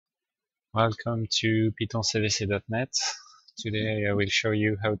Welcome to python-cvc.net. Today I will show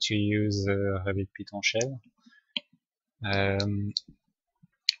you how to use Revit Python shell,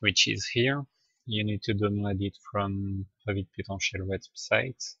 which is here. You need to download it from Revit Python shell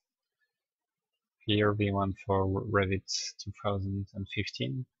website. Here the one for Revit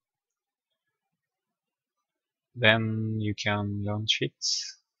 2015. Then you can launch it.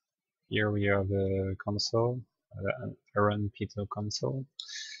 Here we have the console, run Python console.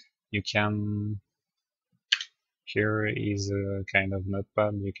 You can Here is a kind of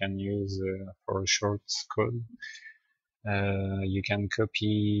notepad you can use for short code. You can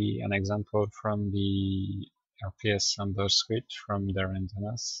copy an example from the RPS sample script from their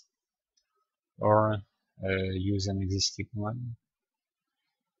antennas, or use an existing one.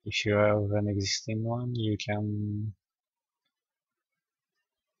 If you have an existing one, you can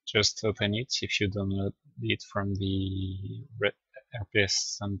just open it if you download it from the RPS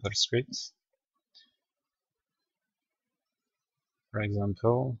sample script. For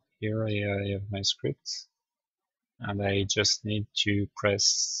example, here I have my script, and I just need to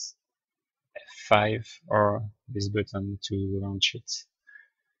press F5 or this button to launch it.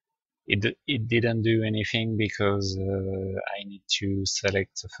 It didn't do anything because I need to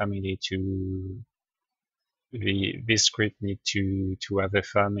select a family to this script need to have a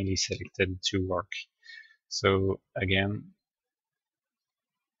family selected to work. So again,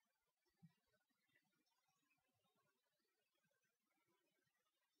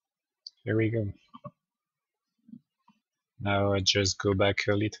 here we go. Now I just go back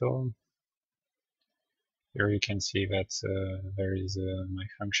a little. Here you can see that there is my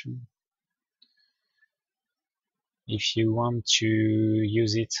function. If you want to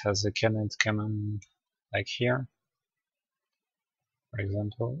use it as a command like here, for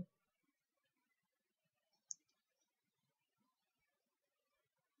example,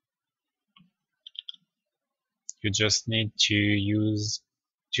 you just need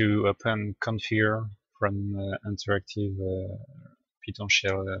to open configure from interactive Python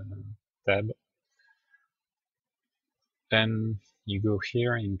shell tab. Then you go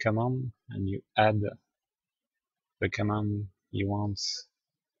here in command and you add the command you want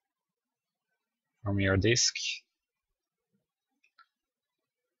from your disk.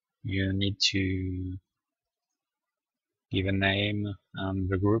 You need to give a name and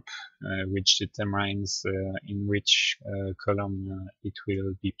the group, which determines in which column it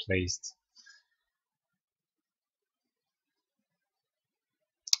will be placed.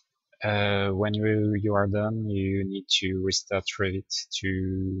 When you are done, you need to restart Revit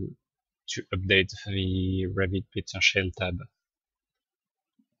to update the Revit Python shell tab.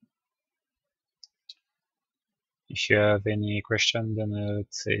 If you have any question, then don't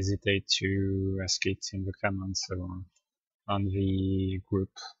hesitate to ask it in the comments or on the group.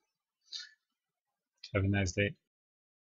 Have a nice day.